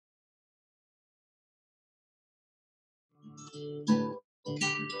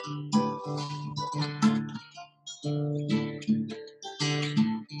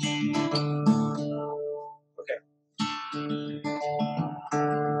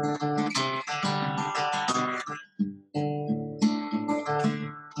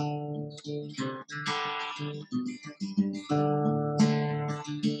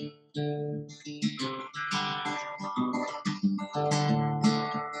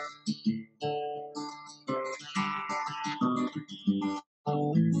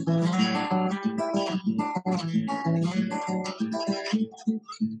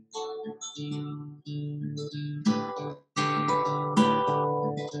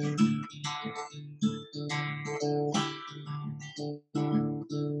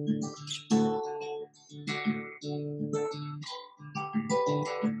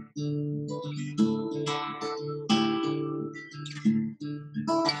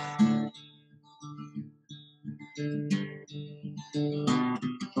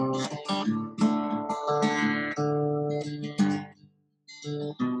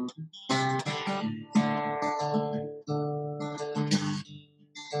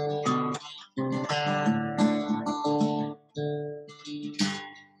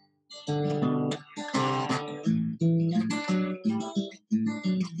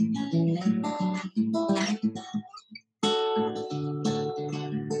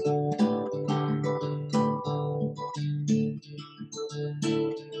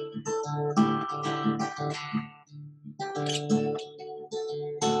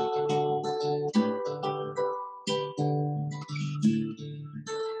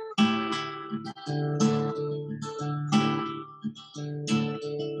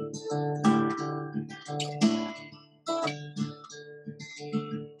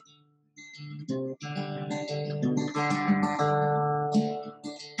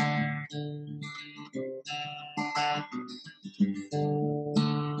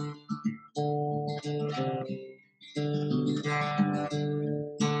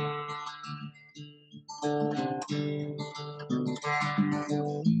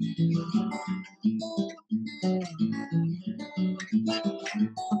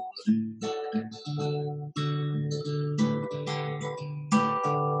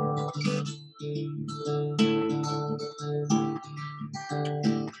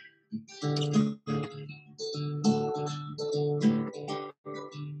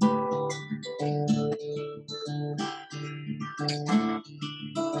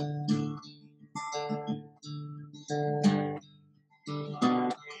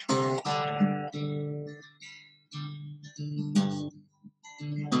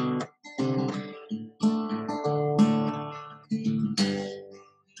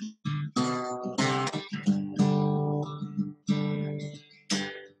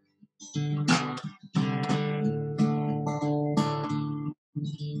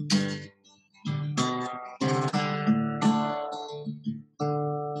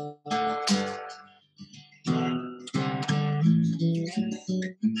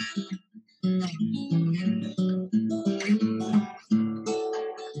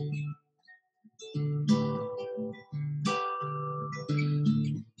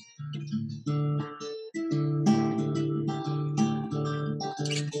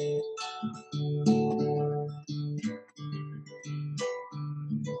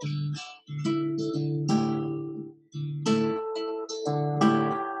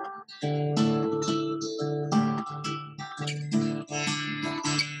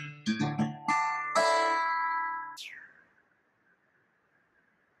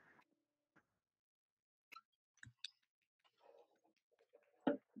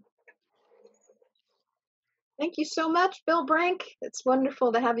Thank you so much, Bill Brank. It's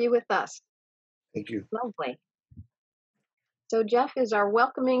wonderful to have you with us. Thank you. Lovely. So Jeff is our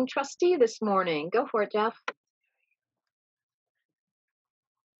welcoming trustee this morning. Go for it, Jeff.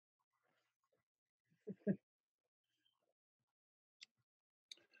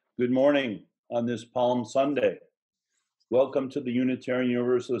 Good morning on this Palm Sunday. Welcome to the Unitarian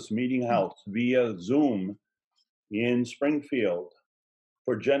Universalist Meeting House via Zoom in Springfield.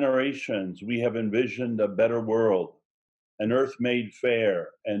 For generations, we have envisioned a better world, an earth made fair,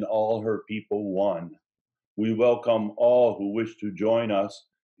 and all her people one. We welcome all who wish to join us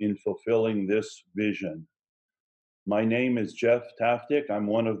in fulfilling this vision. My name is Jeff Taftic. I'm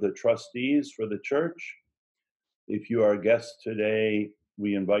one of the trustees for the church. If you are a guest today,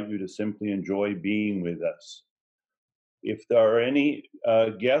 we invite you to simply enjoy being with us. If there are any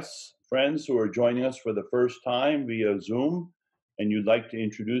guests, friends who are joining us for the first time via Zoom, and you'd like to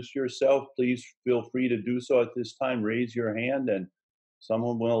introduce yourself, please feel free to do so at this time. Raise your hand and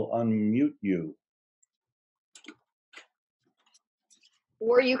someone will unmute you.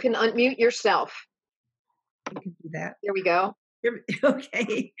 Or you can unmute yourself. You can do that. There we go.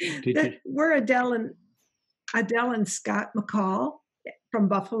 Okay. We're Adele and Scott McCall from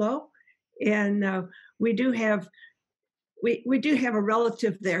Buffalo, and we do have a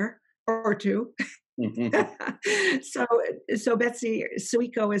relative there or two. So Betsy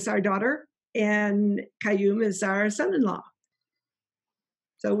Suiko is our daughter, and Kayum is our son-in-law.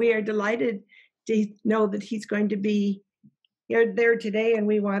 So we are delighted to know that he's going to be there today, and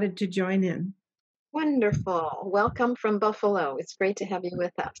we wanted to join in. Wonderful. Welcome from Buffalo. It's great to have you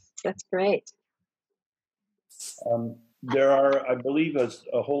with us. That's great. There are, I believe,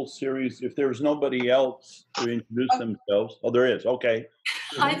 a whole series. If there's nobody else to introduce themselves. Oh, there is. Okay.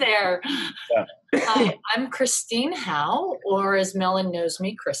 Hi there. Yeah. Hi, I'm Christine Howe, or as Mellon knows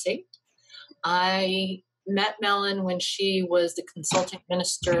me, Chrissy. I met Mellon when she was the consulting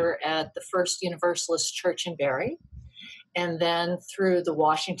minister at the First Universalist Church in Barrie, and then through the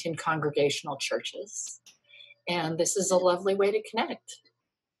Washington Congregational Churches. And this is a lovely way to connect.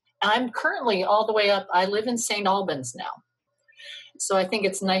 I'm currently all the way up. I live in St. Albans now. So I think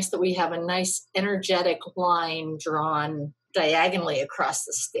it's nice that we have a nice energetic line drawn diagonally across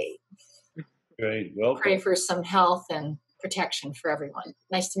the state. Great. Welcome. Pray for some health and protection for everyone.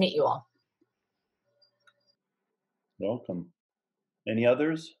 Nice to meet you all. Welcome. Any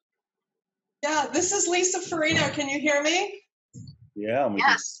others? Yeah, this is Lisa Farino. Can you hear me? Yeah.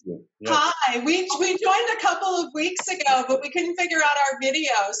 Yes. Hi. We joined a couple of weeks ago, but we couldn't figure out our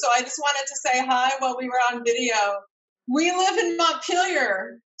video. So I just wanted to say hi while we were on video. We live in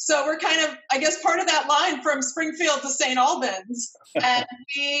Montpelier. So we're kind of, I guess, part of that line from Springfield to St. Albans. And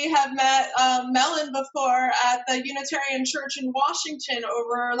we have met Mellon before at the Unitarian Church in Washington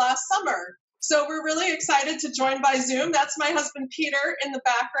over last summer. So we're really excited to join by Zoom. That's my husband, Peter, in the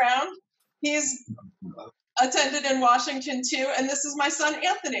background. He's attended in Washington too. And this is my son,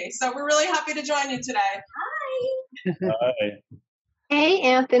 Anthony. So we're really happy to join you today. Hi. Hi. Hey,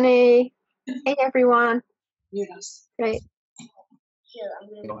 Anthony. Hey, everyone. Yes. Great.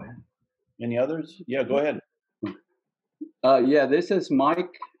 Go ahead. Any others? Yeah, go ahead. Yeah, this is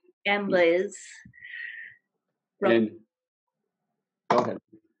Mike. And Liz. And go ahead.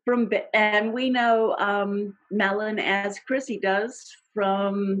 And we know Mellon, as Chrissy does,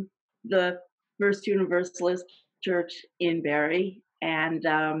 from the First Universalist Church in Barrie, and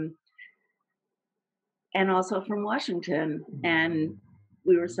also from Washington. And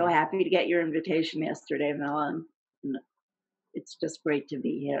we were so happy to get your invitation yesterday, Mellon. It's just great to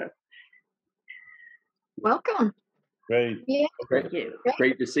be here. Welcome. Great. Yeah. Thank you.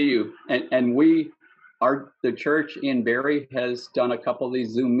 Great to see you. And the church in Barrie has done a couple of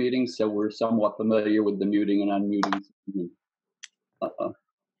these Zoom meetings, so we're somewhat familiar with the muting and unmuting.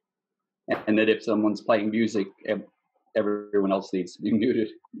 And that if someone's playing music, everyone else needs to be muted.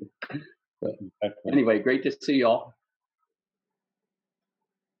 But anyway, great to see y'all.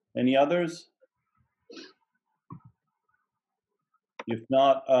 Any others? If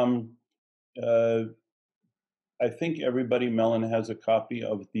not, I think everybody, Mellon, has a copy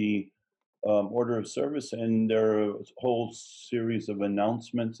of the order of service, and there are a whole series of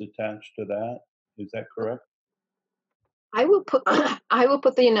announcements attached to that. Is that correct? I will put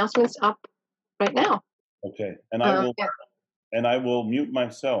the announcements up right now. Okay, and I will Yeah. and I will mute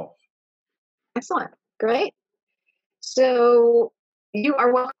myself. Excellent. Great. So you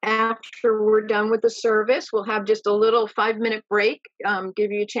are welcome after we're done with the service. We'll have just a little 5-minute break,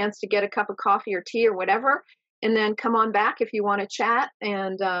 give you a chance to get a cup of coffee or tea or whatever, and then come on back if you want to chat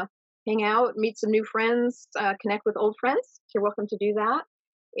and hang out, meet some new friends, connect with old friends. You're welcome to do that.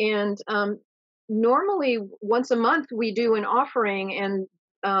 And normally once a month we do an offering, and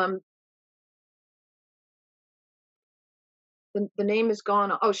the name is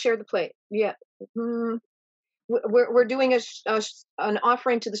gone. Oh, share the plate. Yeah. We're doing an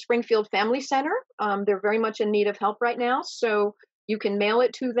offering to the Springfield Family Center. They're very much in need of help right now, so you can mail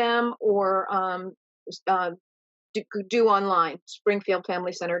it to them or do online,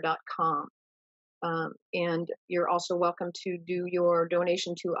 springfieldfamilycenter.com. And you're also welcome to do your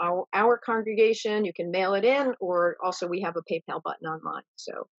donation to our congregation. You can mail it in, or also we have a PayPal button online.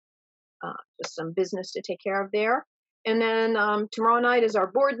 So just some business to take care of there. And then tomorrow night is our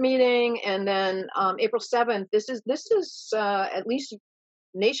board meeting, and then April 7th. This is at least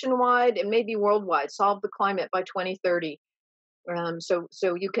nationwide and maybe worldwide. Solve the Climate by 2030.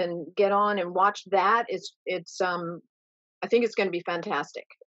 So you can get on and watch that. It's I think it's going to be fantastic.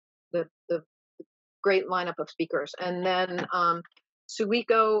 The great lineup of speakers, and then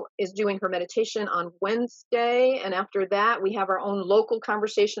Suiko is doing her meditation on Wednesday, and after that we have our own local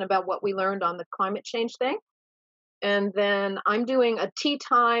conversation about what we learned on the climate change thing. And then I'm doing a tea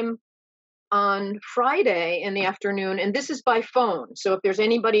time on Friday in the afternoon, and this is by phone. So if there's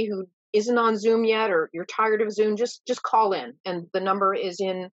anybody who isn't on Zoom yet, or you're tired of Zoom, just call in, and the number is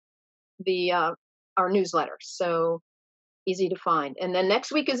in the our newsletter. So easy to find. And then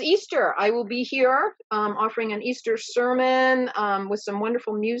next week is Easter. I will be here offering an Easter sermon with some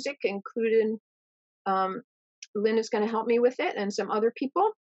wonderful music, including Lynn is going to help me with it, and some other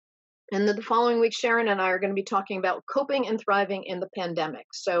people. And then the following week, Sharon and I are going to be talking about coping and thriving in the pandemic.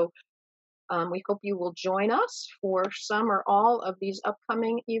 So we hope you will join us for some or all of these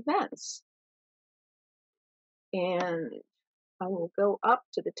upcoming events. And I will go up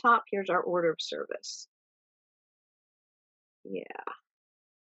to the top. Here's our order of service. Yeah.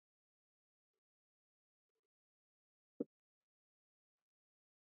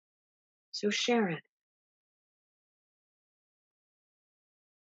 So Sharon.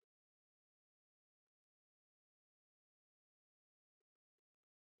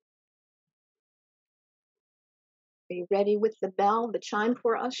 Are you ready with the bell, the chime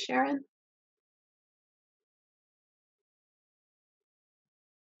for us, Sharon?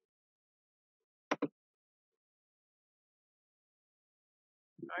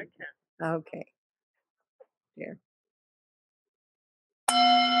 Okay. Here.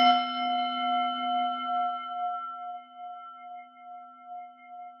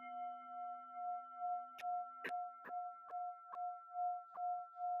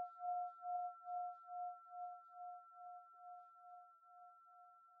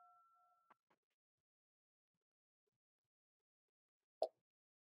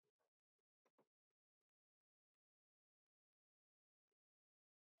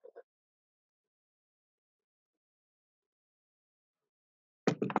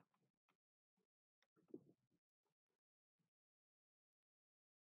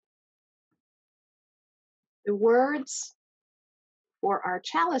 The words for our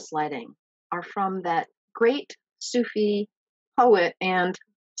chalice lighting are from that great Sufi poet and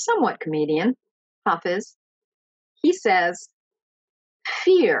somewhat comedian, Hafiz. He says,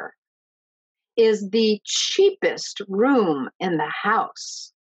 fear is the cheapest room in the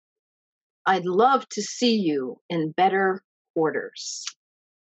house. I'd love to see you in better quarters.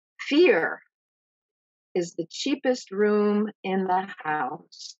 Fear is the cheapest room in the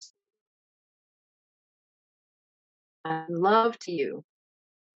house. I'd love to see you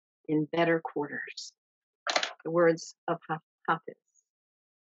in better quarters. The words of Hafiz.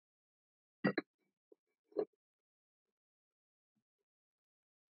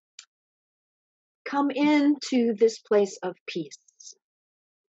 Come into this place of peace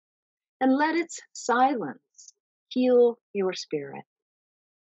and let its silence heal your spirit.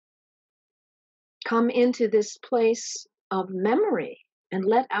 Come into this place of memory and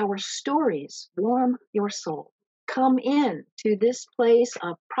let our stories warm your soul. Come in to this place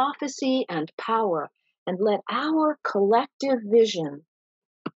of prophecy and power and let our collective vision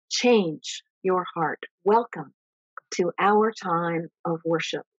change your heart. Welcome to our time of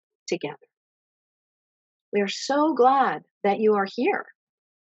worship together. We are so glad that you are here.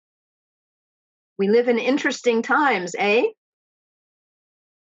 We live in interesting times, eh?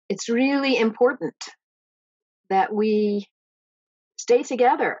 It's really important that we stay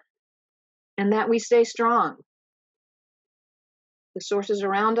together and that we stay strong. The sources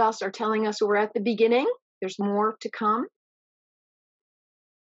around us are telling us we're at the beginning. There's more to come.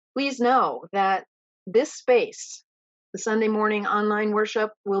 Please know that this space, the Sunday morning online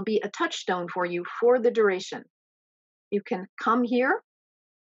worship, will be a touchstone for you for the duration. You can come here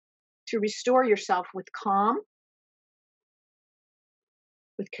to restore yourself with calm,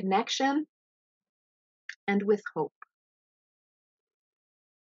 with connection, and with hope.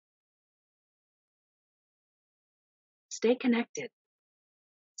 Stay connected,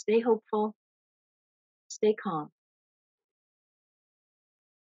 stay hopeful, stay calm.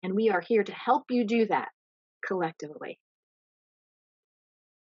 And we are here to help you do that collectively.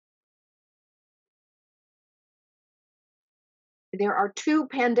 There are two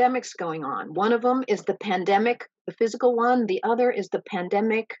pandemics going on. One of them is the pandemic, the physical one. The other is the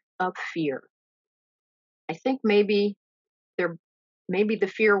pandemic of fear. I think maybe the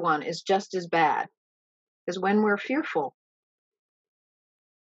fear one is just as bad, because when we're fearful,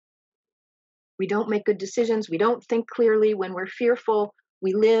 we don't make good decisions. We don't think clearly. When we're fearful,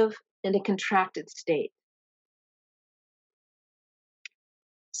 we live in a contracted state.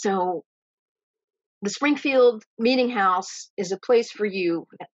 So the Springfield Meeting House is a place for you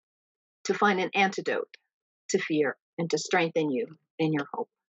to find an antidote to fear and to strengthen you in your hope.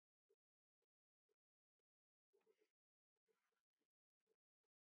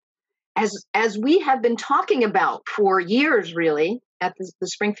 as we have been talking about for years, really, at the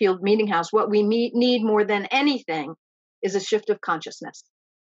Springfield Meeting House, what we need more than anything is a shift of consciousness,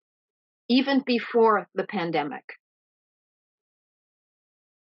 even before the pandemic.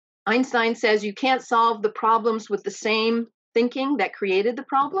 Einstein says you can't solve the problems with the same thinking that created the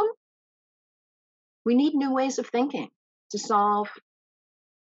problem. We need new ways of thinking to solve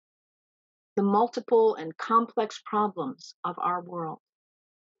the multiple and complex problems of our world.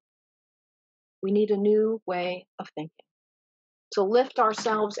 We need a new way of thinking to lift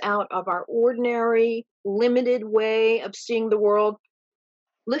ourselves out of our ordinary, limited way of seeing the world,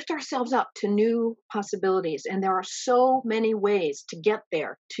 lift ourselves up to new possibilities. And there are so many ways to get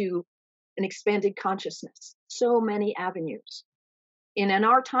there, to an expanded consciousness, so many avenues. And in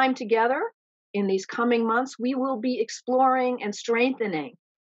our time together, in these coming months, we will be exploring and strengthening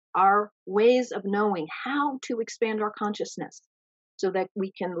our ways of knowing how to expand our consciousness so that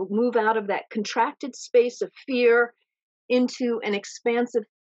we can move out of that contracted space of fear into an expansive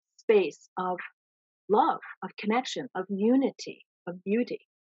space of love, of connection, of unity, of beauty.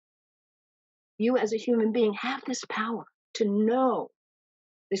 You as a human being have this power to know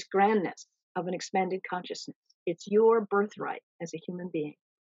this grandness of an expanded consciousness. It's your birthright as a human being.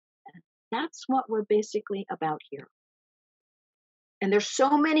 And that's what we're basically about here. And there's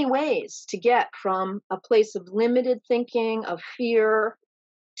so many ways to get from a place of limited thinking, of fear,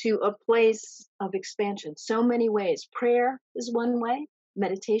 to a place of expansion. So many ways. Prayer is one way,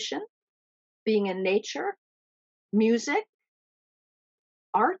 meditation, being in nature, music,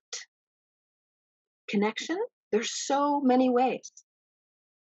 art, connection. There's so many ways.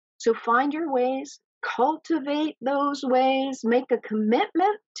 So find your ways, cultivate those ways, make a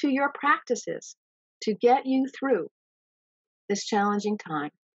commitment to your practices to get you through this challenging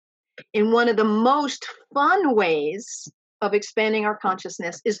time. And one of the most fun ways of expanding our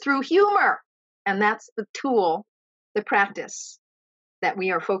consciousness is through humor. And that's the tool, the practice that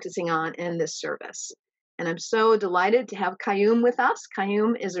we are focusing on in this service. And I'm so delighted to have Kayum with us.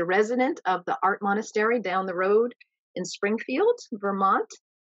 Kayum is a resident of the Art Monastery down the road in Springfield, Vermont.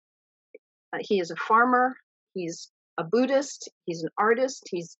 He is a farmer, he's a Buddhist, he's an artist,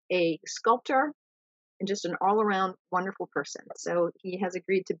 he's a sculptor, and just an all-around wonderful person. So he has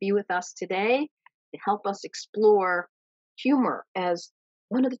agreed to be with us today to help us explore humor as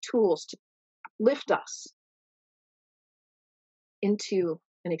one of the tools to lift us into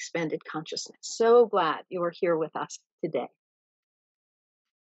an expanded consciousness. So glad you are here with us today.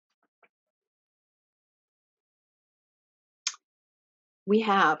 We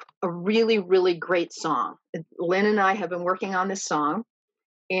have a really, really great song. Lynn and I have been working on this song,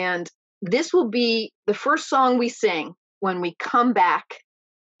 and this will be the first song we sing when we come back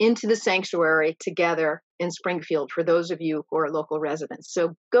into the sanctuary together in Springfield, for those of you who are local residents.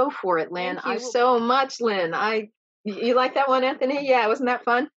 So go for it, Lynn. Thank you so much, Lynn. You like that one, Anthony? Yeah, wasn't that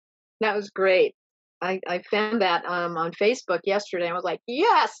fun? That was great. I found that on Facebook yesterday. I was like,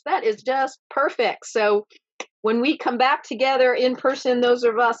 yes, that is just perfect. So when we come back together in person, those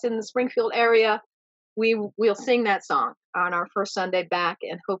of us in the Springfield area, we'll sing that song on our first Sunday back,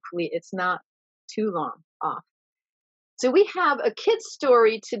 and hopefully it's not too long off. So we have a kid's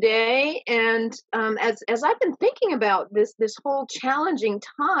story today, and as I've been thinking about this whole challenging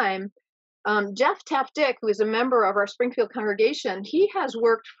time, Jeff Tafdick, who is a member of our Springfield congregation, he has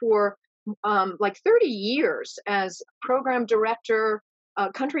worked for like 30 years as program director,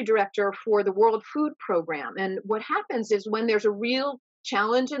 country director for the World Food Program. And what happens is when there's a real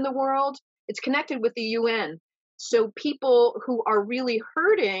challenge in the world, it's connected with the UN. So people who are really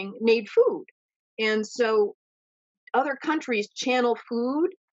hurting need food. And so other countries channel food,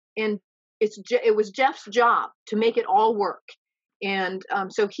 and it was Jeff's job to make it all work. And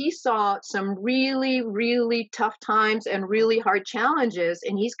so he saw some really, really tough times and really hard challenges,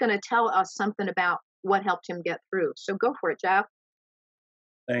 and he's going to tell us something about what helped him get through. So go for it, Jeff.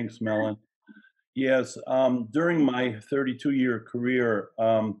 Thanks, Melon. Yes, during my 32-year career,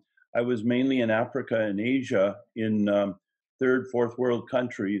 I was mainly in Africa and Asia, in third, fourth world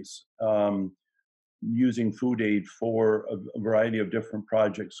countries, using food aid for a variety of different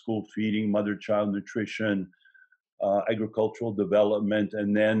projects: school feeding, mother-child nutrition, agricultural development,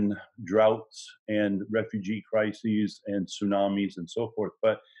 and then droughts and refugee crises and tsunamis and so forth.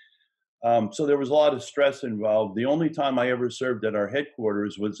 But so there was a lot of stress involved. The only time I ever served at our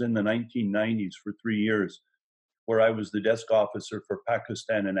headquarters was in the 1990s for 3 years, where I was the desk officer for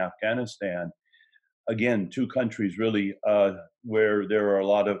Pakistan and Afghanistan. Again, two countries really where there were a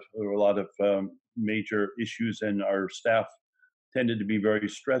lot of major issues, and our staff tended to be very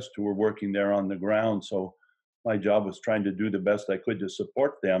stressed who were working there on the ground. So my job was trying to do the best I could to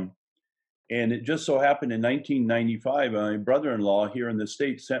support them. And it just so happened in 1995, my brother-in-law here in the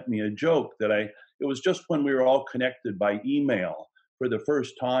States sent me a joke it was just when we were all connected by email for the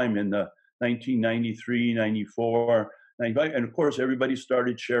first time in the 1993, 94, 95. And of course, everybody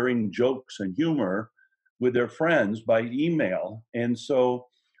started sharing jokes and humor with their friends by email. And so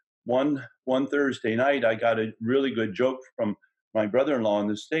one Thursday night, I got a really good joke from my brother-in-law in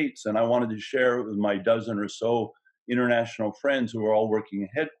the States, and I wanted to share it with my dozen or so international friends who were all working at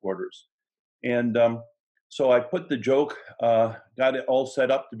headquarters. And so I put the joke, got it all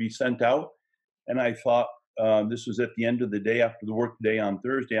set up to be sent out. And I thought, this was at the end of the day after the work day on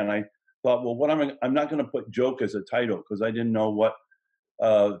Thursday. And I thought, well, I'm not going to put joke as a title because I didn't know what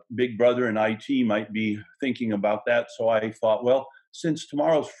Big Brother and IT might be thinking about that. So I thought, well, since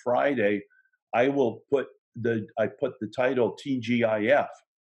tomorrow's Friday, I put the title TGIF.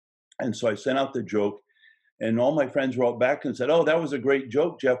 And so I sent out the joke. And all my friends wrote back and said, oh, that was a great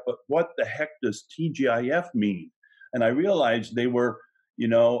joke, Jeff, but what the heck does TGIF mean? And I realized they were,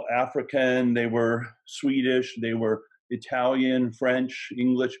 African, they were Swedish, they were Italian, French,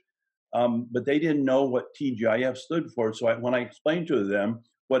 English, but they didn't know what TGIF stood for. So when I explained to them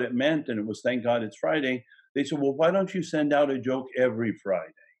what it meant, and it was thank God it's Friday, they said, well, why don't you send out a joke every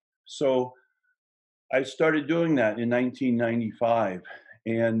Friday? So I started doing that in 1995.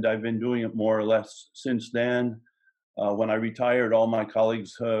 And I've been doing it more or less since then. When I retired, all my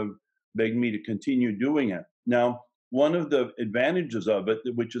colleagues begged me to continue doing it. Now, one of the advantages of it,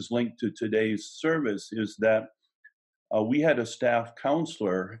 which is linked to today's service, is that we had a staff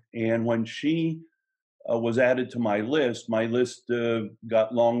counselor, and when she was added to my list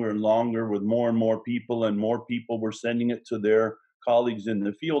got longer and longer with more and more people, and more people were sending it to their colleagues in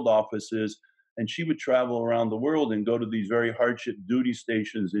the field offices. And she would travel around the world and go to these very hardship duty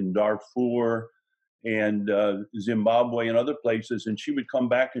stations in Darfur and Zimbabwe and other places. And she would come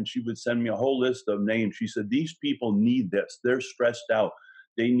back and she would send me a whole list of names. She said, these people need this. They're stressed out.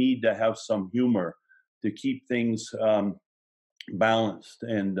 They need to have some humor to keep things balanced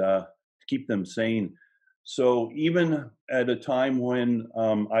and keep them sane. So even at a time when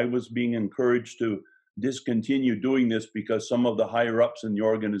I was being encouraged to discontinue doing this because some of the higher ups in the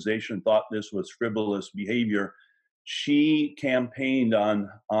organization thought this was frivolous behavior, she campaigned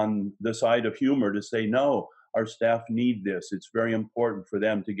on the side of humor to say, no, our staff need this. It's very important for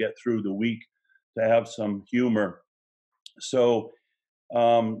them to get through the week, to have some humor. So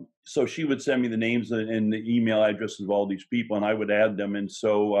so she would send me the names and the email addresses of all these people, and I would add them. And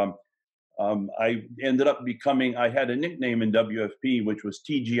so I ended up I had a nickname in WFP, which was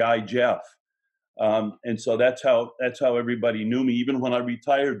TGI Jeff. And so that's how everybody knew me. Even when I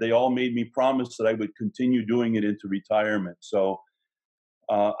retired, they all made me promise that I would continue doing it into retirement. So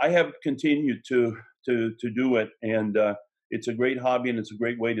I have continued to do it, and it's a great hobby, and it's a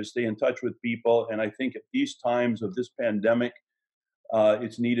great way to stay in touch with people. And I think at these times of this pandemic,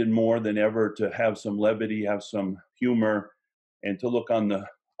 it's needed more than ever to have some levity, have some humor, and to look on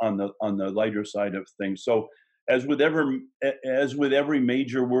the lighter side of things. So as with every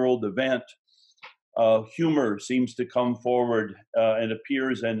major world event, humor seems to come forward and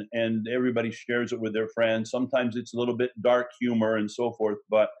appears, and everybody shares it with their friends. Sometimes it's a little bit dark humor and so forth,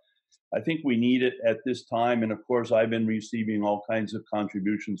 but I think we need it at this time. And of course, I've been receiving all kinds of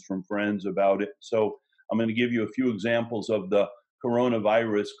contributions from friends about it. So I'm going to give you a few examples of the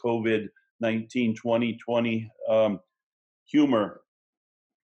coronavirus, COVID-19 2020 humor.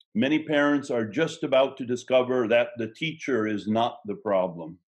 Many parents are just about to discover that the teacher is not the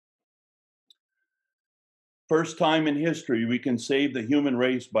problem. First time in history, we can save the human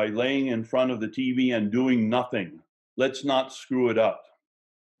race by laying in front of the TV and doing nothing. Let's not screw it up.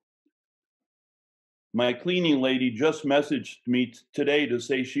 My cleaning lady just messaged me today to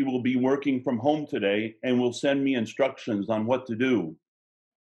say she will be working from home today and will send me instructions on what to do.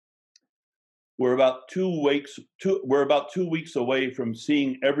 We're about 2 weeks away from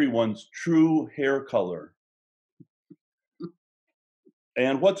seeing everyone's true hair color.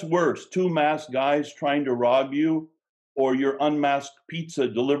 And what's worse, 2 masked guys trying to rob you, or your unmasked pizza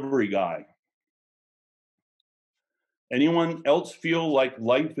delivery guy? Anyone else feel like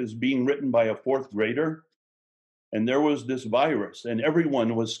life is being written by a 4th grader? And there was this virus, and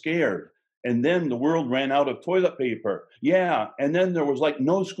everyone was scared. And then the world ran out of toilet paper. Yeah, and then there was like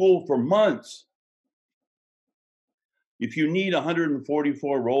no school for months. If you need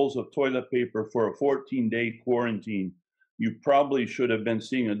 144 rolls of toilet paper for a 14-day quarantine, you probably should have been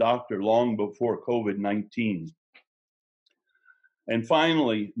seeing a doctor long before COVID-19. And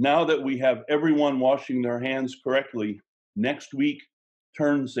finally, now that we have everyone washing their hands correctly, next week,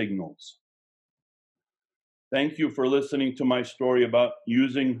 turn signals. Thank you for listening to my story about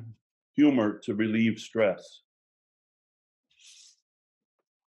using humor to relieve stress.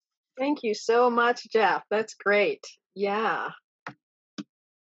 Thank you so much, Jeff. That's great. Yeah.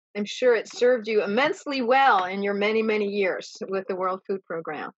 I'm sure it served you immensely well in your many, many years with the World Food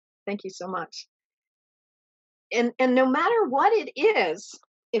Program. Thank you so much. And no matter what it is,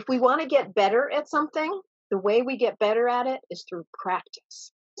 if we want to get better at something, the way we get better at it is through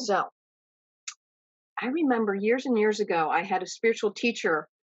practice. So I remember years and years ago, I had a spiritual teacher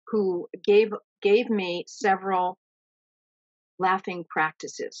who gave me several laughing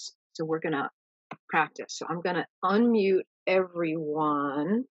practices. So we're going to practice. So I'm going to unmute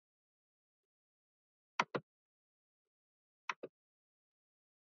everyone.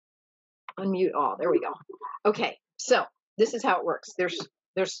 Unmute all. There we go. Okay. So this is how it works. There's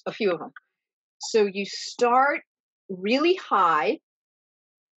a few of them. So you start really high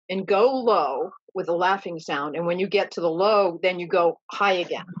and go low with a laughing sound. And when you get to the low, then you go high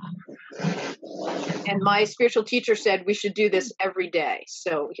again. And my spiritual teacher said we should do this every day.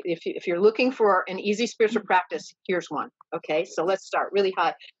 So if you're looking for an easy spiritual practice, here's one. Okay, so let's start really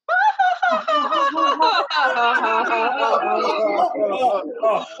high.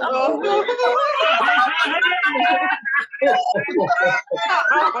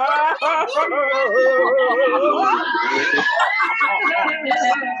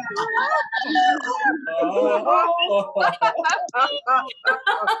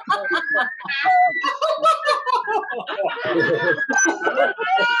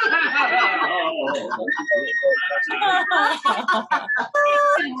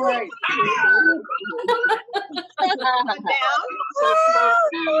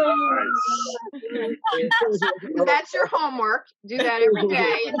 That's your homework. Do that every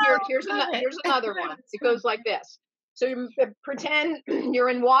day. And here's another one. It goes like this. So you pretend you're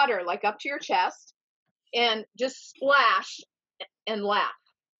in water, like up to your chest, and just splash and laugh.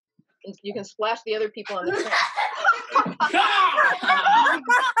 And you can splash the other people in the chest. If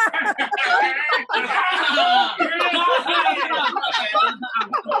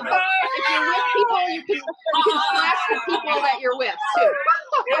you're with people, you can splash the people that you're with too.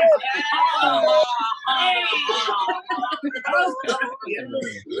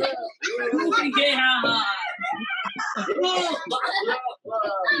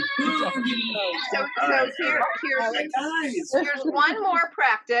 Here's one more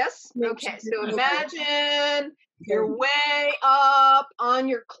practice. Okay, so imagine you're way up on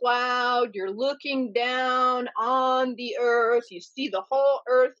your cloud. You're looking down on the earth. You see the whole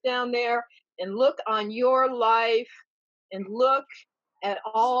earth down there, and look on your life and look at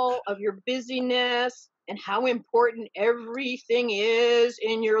all of your busyness and how important everything is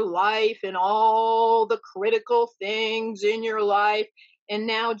in your life and all the critical things in your life. And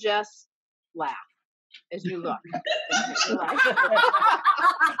now just laugh as you look.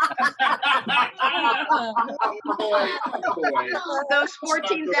 Those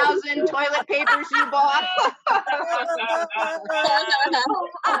 14,000 toilet papers you bought.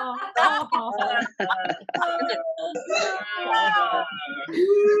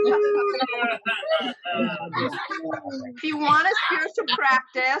 If you want a spiritual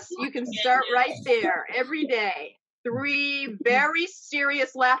practice, you can start right there every day. 3 very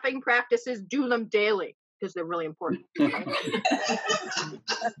serious laughing practices. Do them daily because they're really important.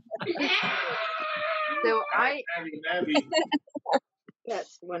 So Abby.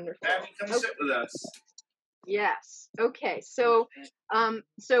 That's wonderful. Abby, come sit with us. Yes. Okay. So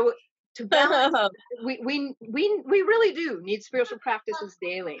to balance, we really do need spiritual practices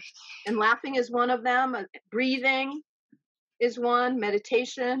daily, and laughing is one of them. Breathing is one.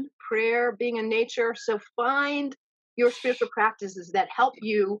 Meditation, prayer, being in nature. So find your spiritual practices that help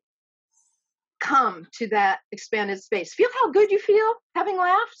you come to that expanded space. Feel how good you feel having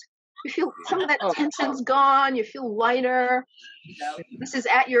laughed. You feel some of that tension's gone. You feel lighter. This is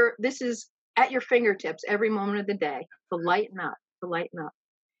at your fingertips every moment of the day to lighten up.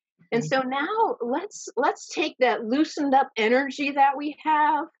 And so now let's take that loosened up energy that we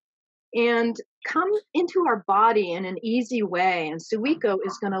have and come into our body in an easy way. And Suiko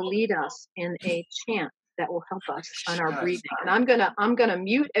is going to lead us in a chant that will help us on our breathing. And I'm gonna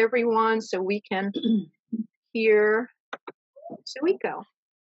mute everyone so we can hear Suiko.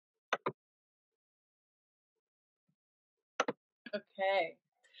 Okay,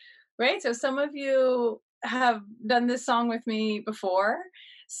 great. So some of you have done this song with me before.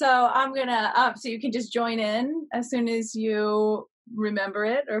 So I'm gonna so you can just join in as soon as you remember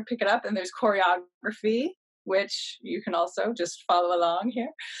it or pick it up. And there's choreography, which you can also just follow along here.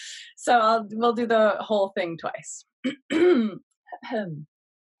 So we'll do the whole thing twice.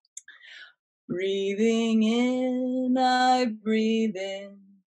 Breathing in, I breathe in.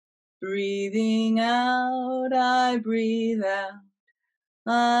 Breathing out, I breathe out.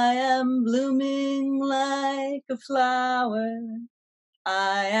 I am blooming like a flower.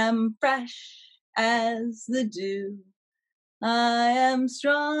 I am fresh as the dew. I am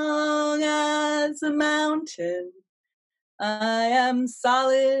strong as a mountain. I am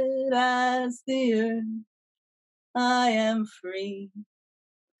solid as the earth. I am free.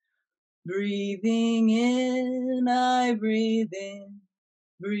 Breathing in, I breathe in.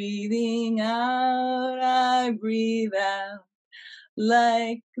 Breathing out, I breathe out.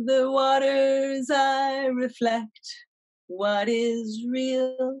 Like the waters, I reflect what is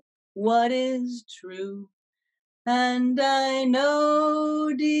real, what is true. And I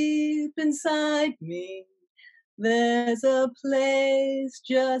know deep inside me, there's a place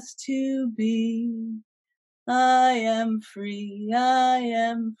just to be. I am free, I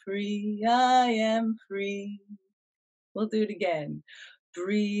am free, I am free. We'll do it again.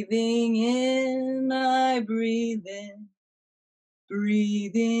 Breathing in, I breathe in.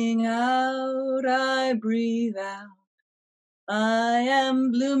 Breathing out, I breathe out. I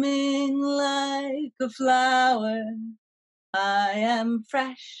am blooming like a flower. I am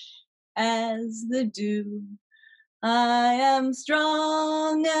fresh as the dew. I am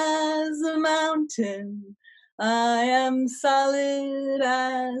strong as a mountain. I am solid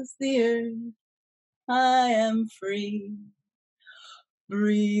as the earth. I am free.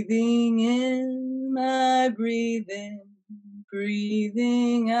 Breathing in, I breathe in.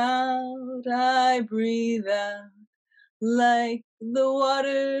 Breathing out, I breathe out. Like the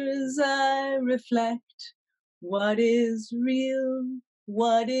waters, I reflect what is real,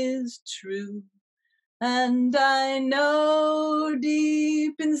 what is true. And I know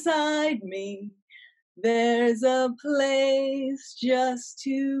deep inside me, there's a place just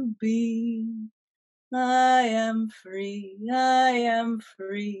to be. I am free, I am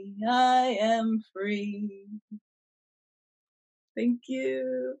free, I am free. Thank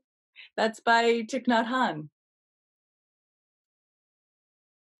you. That's by Thich Nhat Hanh.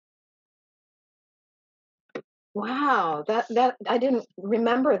 Wow, that I didn't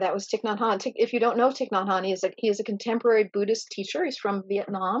remember that was Thich Nhat Hanh. If you don't know Thich Nhat Hanh, he is a contemporary Buddhist teacher. He's from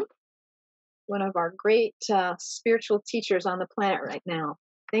Vietnam, one of our great spiritual teachers on the planet right now.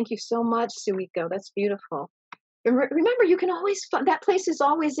 Thank you so much, Suiko. That's beautiful. And remember, you can always find that place is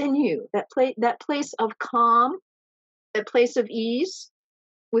always in you. That place of calm, that place of ease,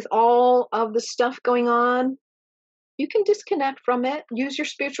 with all of the stuff going on. You can disconnect from it, use your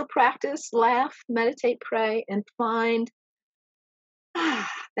spiritual practice, laugh, meditate, pray, and find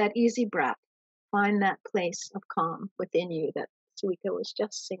that easy breath. Find that place of calm within you that Suiko was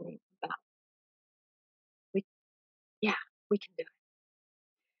just singing about. We can do it.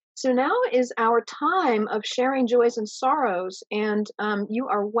 So now is our time of sharing joys and sorrows, and you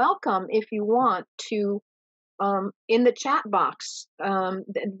are welcome if you want to, in the chat box,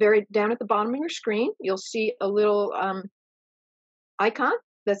 very down at the bottom of your screen, you'll see a little icon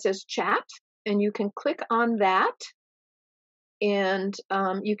that says chat, and you can click on that, and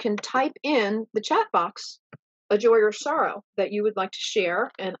you can type in the chat box a joy or sorrow that you would like to share,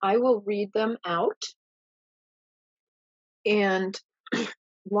 and I will read them out. And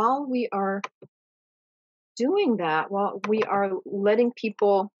while we are doing that, while we are letting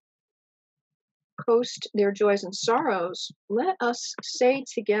people post their joys and sorrows, let us say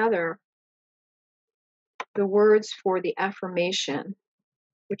together the words for the affirmation,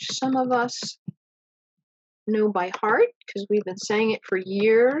 which some of us know by heart because we've been saying it for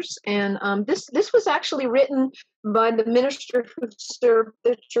years. And this was actually written by the minister who served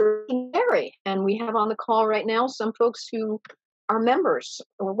the church in Barrie, and we have on the call right now some folks who are members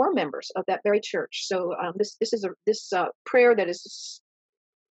or were members of that very church. So this is a prayer that is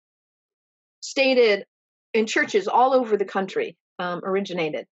stated in churches all over the country,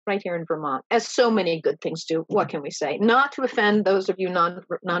 originated right here in Vermont, as so many good things do. What can we say? Not to offend those of you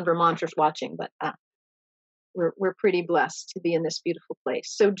non-Vermonters watching, but we're pretty blessed to be in this beautiful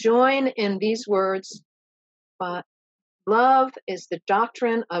place. So join in these words. Love is the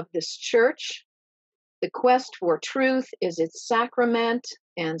doctrine of this church. The quest for truth is its sacrament,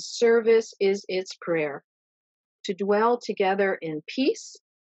 and service is its prayer. To dwell together in peace,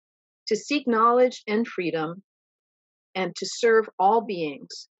 to seek knowledge and freedom, and to serve all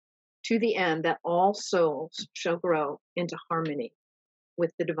beings to the end that all souls shall grow into harmony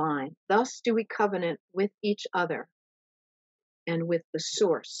with the divine. Thus do we covenant with each other and with the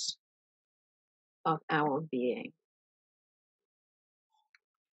source of our being.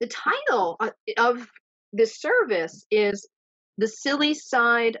 The title of this service is The Silly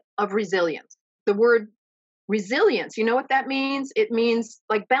Side of Resilience. The word Resilience, you know what that means? It means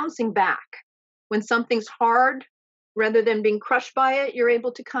like bouncing back. When something's hard, rather than being crushed by it, you're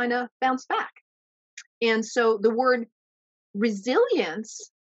able to kind of bounce back. And so the word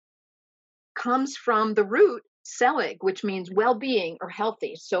resilience comes from the root selig, which means well-being or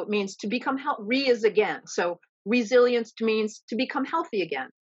healthy. So it means to become healthy. Re is again. So resilience means to become healthy again.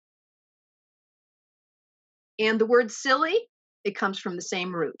 And the word silly, it comes from the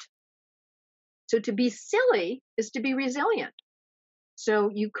same root. So to be silly is to be resilient. So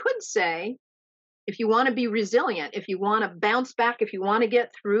you could say, if you want to be resilient, if you want to bounce back, if you want to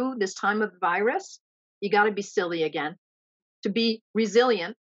get through this time of the virus, you got to be silly again. To be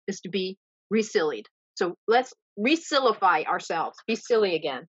resilient is to be resillied. So let's resilify ourselves, be silly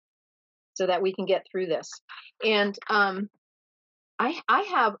again, so that we can get through this. And I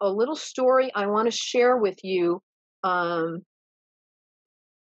have a little story I want to share with you.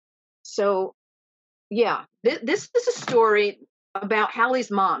 So yeah, this is a story about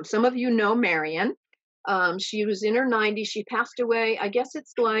Hallie's mom. Some of you know Marion. She was in her 90s. She passed away, I guess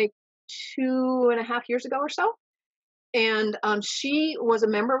it's like 2.5 years ago or so. And she was a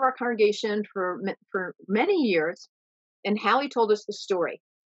member of our congregation for many years. And Hallie told us the story.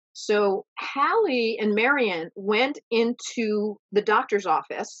 So Hallie and Marion went into the doctor's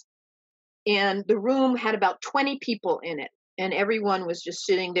office, and the room had about 20 people in it. And everyone was just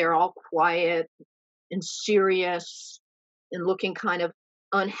sitting there all quiet and serious and looking kind of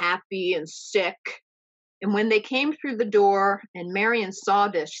unhappy and sick. And when they came through the door and Marion saw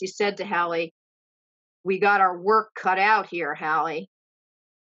this, she said to Hallie, "We got our work cut out here, Hallie."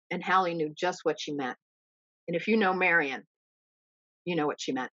 And Hallie knew just what she meant. And if you know Marion, you know what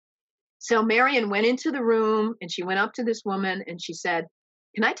she meant. So Marion went into the room and she went up to this woman and she said,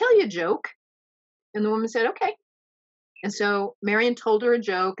 "Can I tell you a joke?" And the woman said, "Okay." And so Marion told her a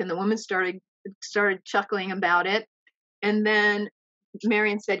joke, and the woman started chuckling about it. And then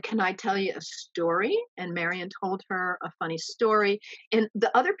Marion said, "Can I tell you a story?" And Marion told her a funny story. And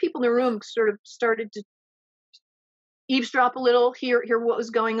the other people in the room sort of started to eavesdrop a little, hear what was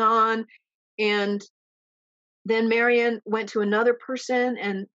going on. And then Marion went to another person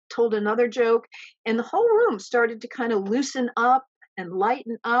and told another joke. And the whole room started to kind of loosen up and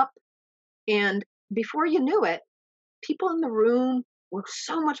lighten up. And before you knew it, people in the room were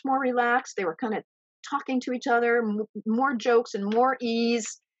so much more relaxed. They were kind of talking to each other, more jokes and more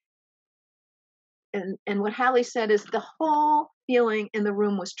ease. And what Hallie said is the whole feeling in the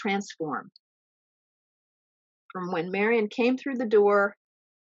room was transformed. From when Marion came through the door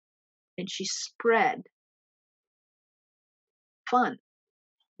and she spread fun,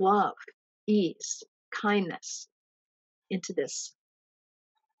 love, ease, kindness into this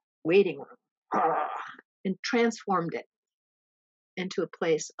waiting room and transformed it into a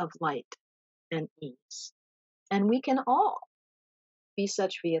place of light and ease. And we can all be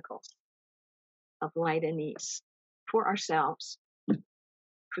such vehicles of light and ease for ourselves,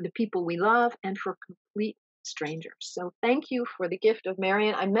 for the people we love, and for complete strangers. So thank you for the gift of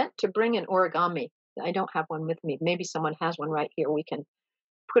Marion. I meant to bring an origami. I don't have one with me. Maybe someone has one right here. We can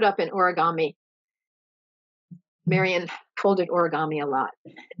put up an origami. Marion folded origami a lot.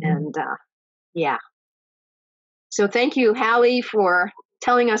 And yeah. So thank you, Hallie, for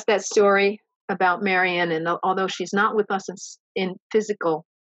telling us that story about Marion. And although she's not with us in physical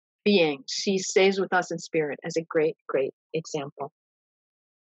being, she stays with us in spirit as a great, great example.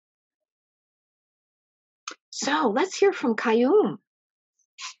 So let's hear from Kayum.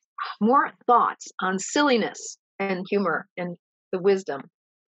 More thoughts on silliness and humor and the wisdom.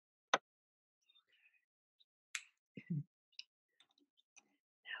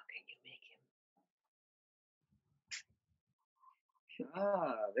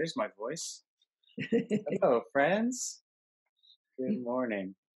 There's my voice. Hello, friends. Good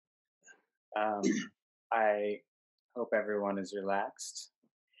morning. I hope everyone is relaxed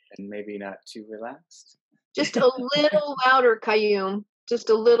and maybe not too relaxed. Just a little louder, Kayum. Just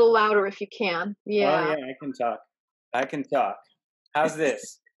a little louder if you can. Yeah. Oh, yeah, I can talk. I can talk. How's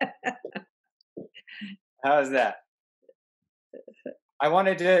this? How's that? I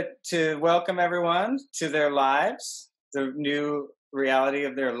wanted to welcome everyone to their lives, the new reality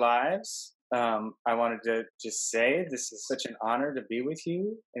of their lives. I wanted to just say this is such an honor to be with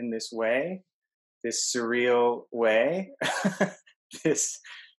you in this way, this surreal way, this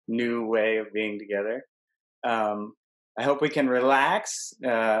new way of being together. I hope we can relax,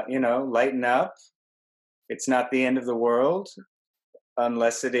 lighten up. It's not the end of the world,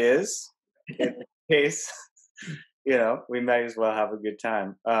 unless it is. In case, we might as well have a good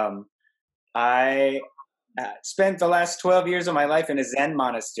time. I spent the last 12 years of my life in a Zen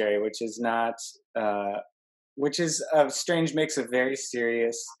monastery, which is not which is a strange mix of very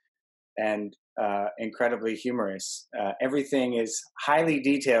serious and incredibly humorous. Everything is highly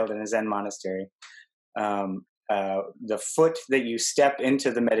detailed in a Zen monastery. The foot that you step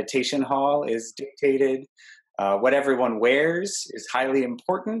into the meditation hall is dictated. What everyone wears is highly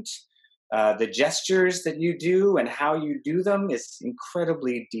important. The gestures that you do and how you do them is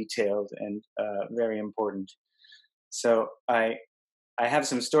incredibly detailed and very important. So I have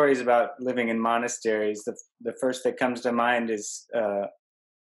some stories about living in monasteries. The first that comes to mind is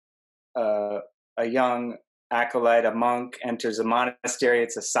a young acolyte, a monk, enters a monastery.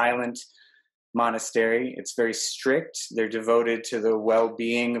 It's a silent monastery. It's very strict. They're devoted to the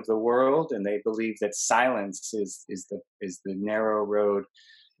well-being of the world, and they believe that silence is the narrow road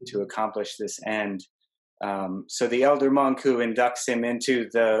to accomplish this end. So the elder monk who inducts him into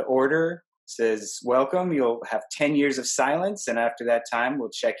the order says, "Welcome. You'll have 10 years of silence, and after that time, we'll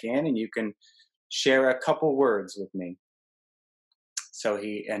check in, and you can share a couple words with me." So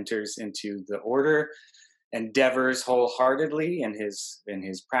he enters into the order, endeavors wholeheartedly in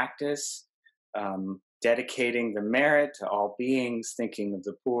his practice, dedicating the merit to all beings, thinking of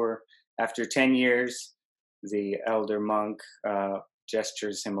the poor. After 10 years, the elder monk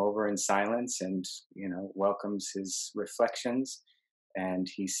gestures him over in silence and, welcomes his reflections. And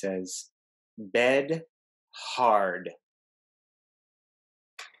he says, "Bed hard."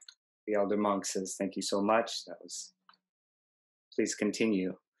 The elder monk says, "Thank you so much. Please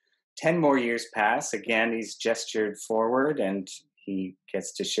continue." 10 more years pass. Again, he's gestured forward and he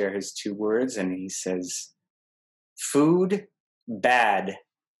gets to share his 2 words, and he says, "Food bad."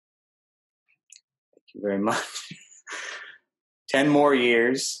 Thank you very much. 10 more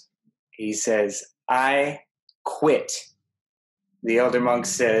years. He says, "I quit." The elder monk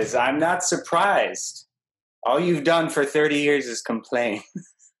says, "I'm not surprised. All you've done for 30 years is complain."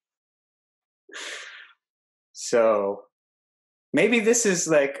 So maybe this is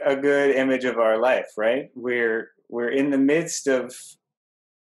like a good image of our life, right? We're in the midst of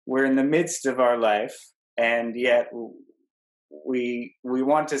our life, and yet we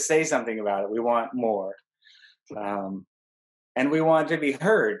want to say something about it. We want more, and we want to be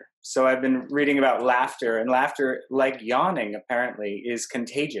heard. So I've been reading about laughter, and laughter, like yawning, apparently, is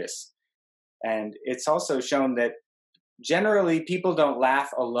contagious. And it's also shown that generally people don't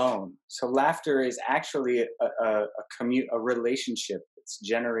laugh alone. So laughter is actually a relationship that's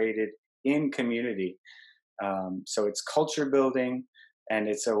generated in community. So it's culture building, and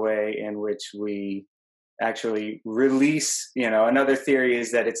it's a way in which we actually release, another theory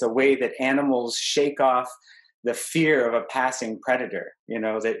is that it's a way that animals shake off the fear of a passing predator.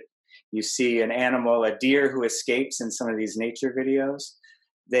 That you see an animal, a deer who escapes in some of these nature videos,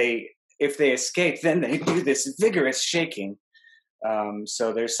 if they escape, then they do this vigorous shaking.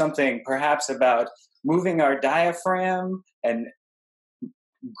 So there's something perhaps about moving our diaphragm and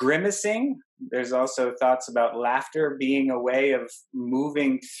grimacing. There's also thoughts about laughter being a way of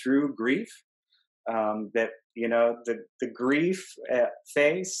moving through grief. That the grief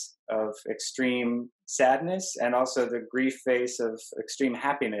phase of extreme sadness and also the grief phase of extreme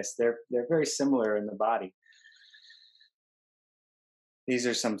happiness, they're very similar in the body. These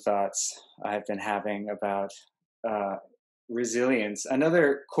are some thoughts I've been having about resilience.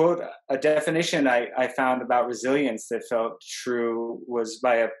 Another quote, a definition I found about resilience that felt true was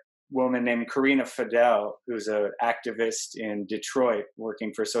by a woman named Karina Fidel, who's an activist in Detroit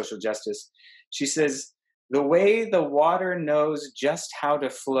working for social justice. She says, "The way the water knows just how to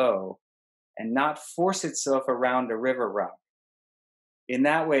flow and not force itself around a river rock. In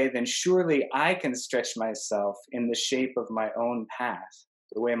that way, then surely I can stretch myself in the shape of my own path,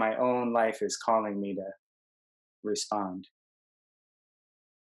 the way my own life is calling me to respond."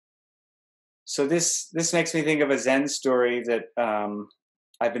 So this makes me think of a Zen story that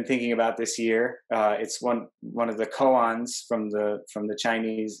I've been thinking about this year. It's one of the koans from the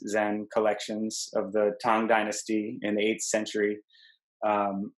Chinese Zen collections of the Tang Dynasty in the 8th century.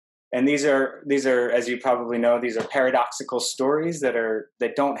 And these are, as you probably know, these are paradoxical stories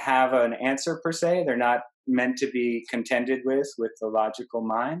that don't have an answer per se. They're not meant to be contended with the logical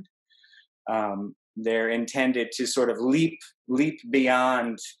mind. They're intended to sort of leap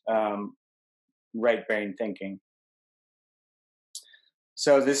beyond right brain thinking.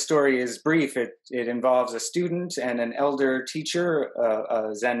 So this story is brief. It involves a student and an elder teacher,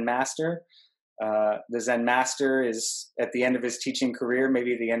 a Zen master. The Zen master is at the end of his teaching career,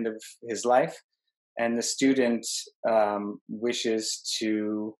 maybe the end of his life, and the student wishes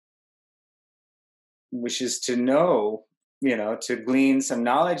to know, to glean some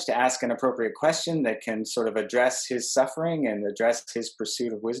knowledge, to ask an appropriate question that can sort of address his suffering and address his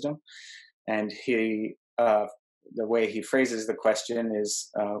pursuit of wisdom. And he the way he phrases the question is,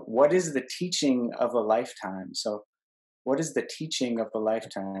 what is the teaching of a lifetime? So what is the teaching of a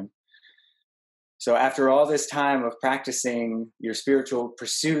lifetime? So after all this time of practicing your spiritual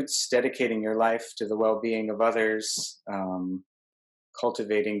pursuits, dedicating your life to the well-being of others,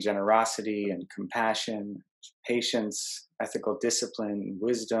 cultivating generosity and compassion, patience, ethical discipline,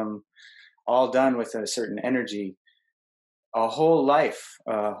 wisdom, all done with a certain energy, a whole life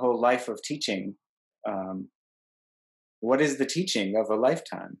of teaching. What is the teaching of a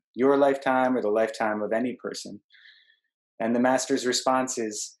lifetime? Your lifetime or the lifetime of any person? And the master's response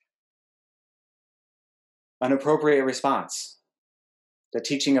is an appropriate response. The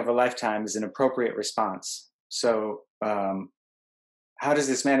teaching of a lifetime is an appropriate response. So how does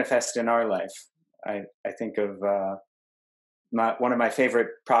this manifest in our life? I think of one of my favorite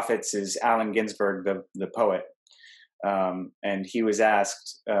prophets is Allen Ginsberg, the poet. And he was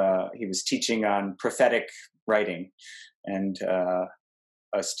asked, he was teaching on prophetic writing, and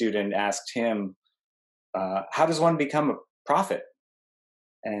a student asked him, how does one become a prophet?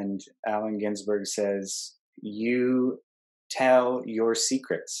 And Allen Ginsberg says, you tell your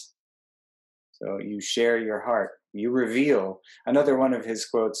secrets. So you share your heart, you reveal. Another one of his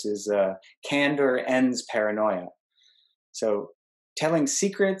quotes is, candor ends paranoia. So telling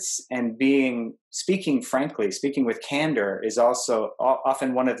secrets and speaking frankly, speaking with candor is also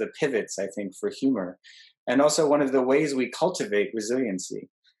often one of the pivots, I think, for humor, and also one of the ways we cultivate resiliency.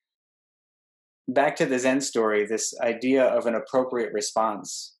 Back to the Zen story, this idea of an appropriate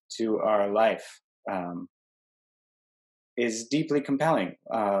response to our life is deeply compelling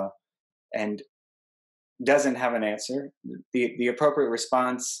and doesn't have an answer. The appropriate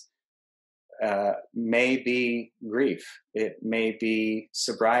response may be grief. It may be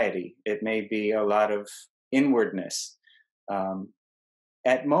sobriety. It may be a lot of inwardness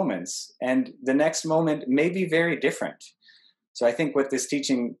at moments. And the next moment may be very different. So I think what this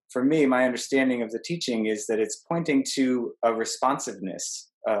teaching, for me, my understanding of the teaching is that it's pointing to a responsiveness,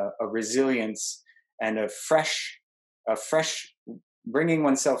 a resilience, and a fresh, bringing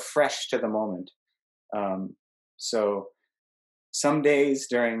oneself fresh to the moment. So some days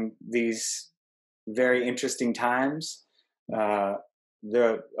during these very interesting times,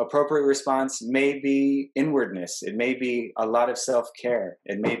 the appropriate response may be inwardness. It may be a lot of self-care.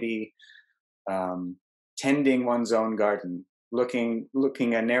 It may be tending one's own garden, looking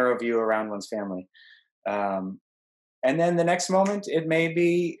a narrow view around one's family. And then the next moment, it may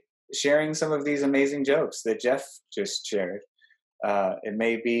be sharing some of these amazing jokes that Jeff just shared. It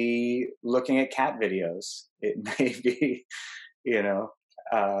may be looking at cat videos. It may be,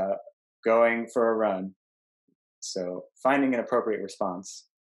 going for a run. So finding an appropriate response.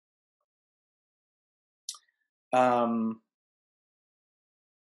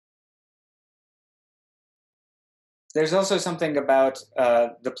 There's also something about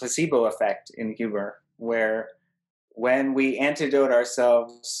the placebo effect in humor, where when we antidote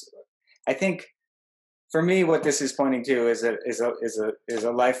ourselves, I think for me, what this is pointing to is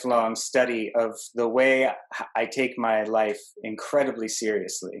a lifelong study of the way I take my life incredibly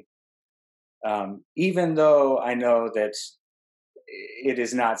seriously. Even though I know that it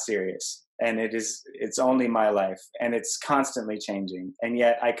is not serious, and it's only my life, and it's constantly changing, and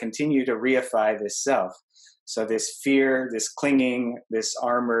yet I continue to reify this self. So this fear, this clinging, this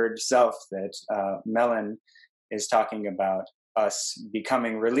armored self that Mellon is talking about us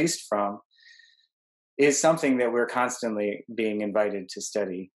becoming released from is something that we're constantly being invited to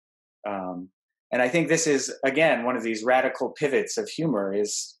study. And I think this is, again, one of these radical pivots of humor,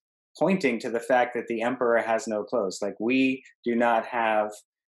 is pointing to the fact that the emperor has no clothes. Like, we do not have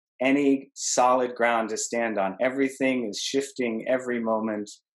any solid ground to stand on. Everything is shifting every moment,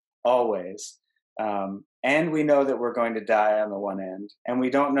 always. And we know that we're going to die on the one end, and we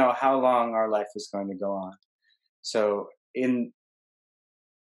don't know how long our life is going to go on. So in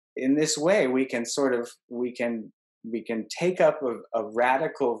this way, we can take up a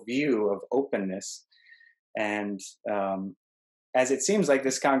radical view of openness, and as it seems like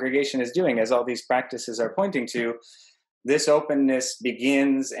this congregation is doing, as all these practices are pointing to, this openness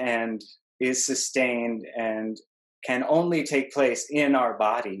begins and is sustained and can only take place in our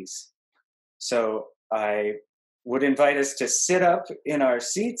bodies. So I would invite us to sit up in our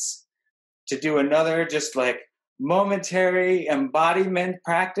seats, to do another just like momentary embodiment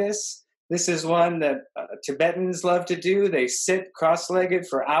practice. This is one that Tibetans love to do. They sit cross-legged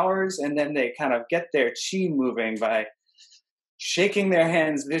for hours, and then they kind of get their chi moving by shaking their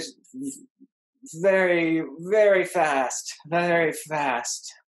hands very, very fast,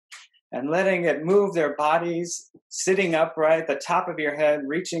 and letting it move their bodies, sitting upright, the top of your head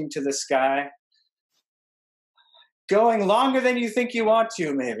reaching to the sky. going longer than you think you want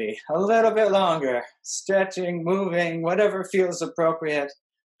to, maybe a little bit longer, stretching, moving, whatever feels appropriate.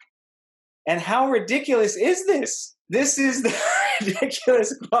 And how ridiculous is this? This is the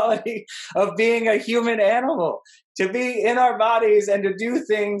ridiculous quality of being a human animal, to be in our bodies and to do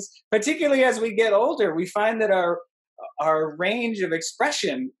things, particularly as we get older. We find that our range of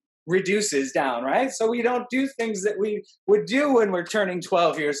expression reduces down, right? So we don't do things that we would do when we're turning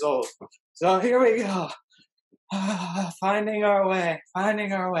 12 years old. So here we go. Finding our way,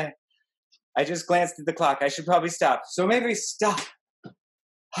 finding our way. I just glanced at the clock. I should probably stop. So maybe stop.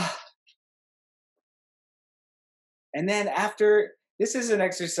 And then after, this is an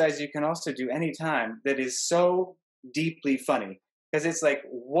exercise you can also do anytime that is so deeply funny. Because it's like,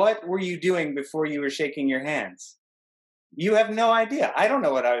 what were you doing before you were shaking your hands? You have no idea. I don't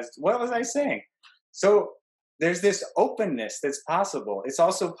know what was I saying? So there's this openness that's possible. It's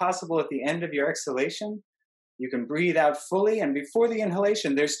also possible at the end of your exhalation. You can breathe out fully, and before the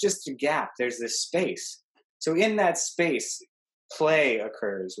inhalation, there's just a gap. There's this space. So in that space, play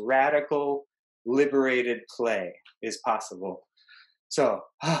occurs. Radical, liberated play is possible. So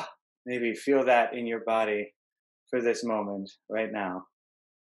maybe feel that in your body for this moment right now.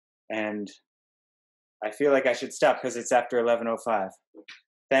 And I feel like I should stop because it's after 11:05.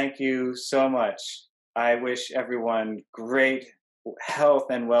 Thank you so much. I wish everyone great health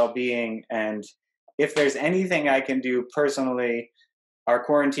and well-being, and if there's anything I can do personally, our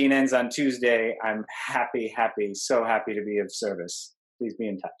quarantine ends on Tuesday. I'm so happy to be of service. Please be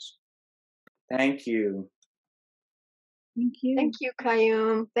in touch. Thank you. Thank you. Thank you,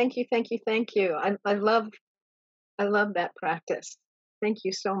 Kayum. Thank you, thank you, thank you. I love that practice. Thank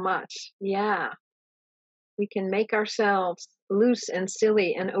you so much. Yeah. We can make ourselves loose and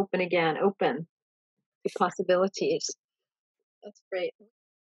silly and open again, open to possibilities. That's great.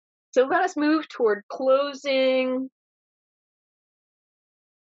 So let us move toward closing.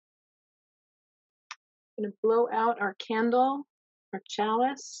 I'm going to blow out our candle, our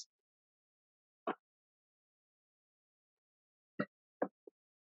chalice.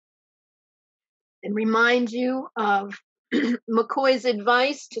 And remind you of McCoy's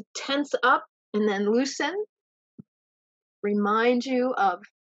advice to tense up and then loosen. Remind you of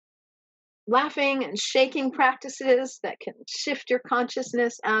laughing and shaking practices that can shift your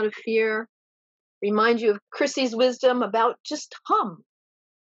consciousness out of fear. Remind you of Chrissy's wisdom about just hum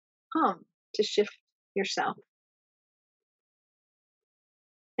to shift yourself.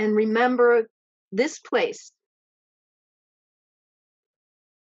 And remember this place,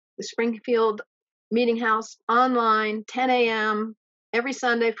 the Springfield Meeting House online, 10 a.m. every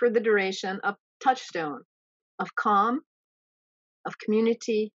Sunday for the duration, a touchstone of calm, of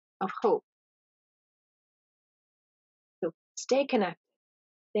community, of hope. So stay connected,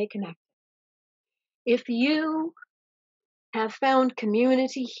 stay connected. If you have found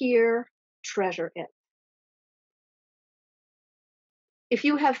community here, treasure it. If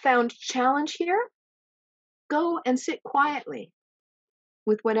you have found challenge here, go and sit quietly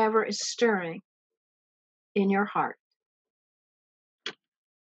with whatever is stirring in your heart.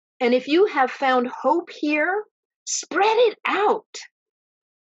 And if you have found hope here, spread it out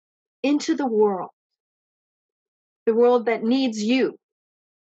into the world that needs you.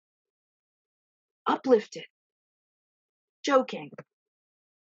 Uplifted, joking,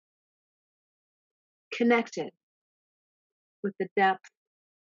 connected with the depth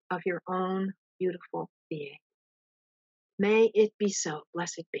of your own beautiful being. May it be so.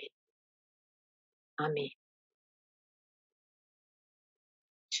 Blessed be. Amen.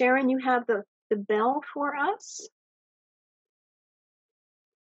 Sharon, you have the bell for us.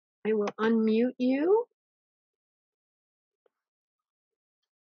 I will unmute you.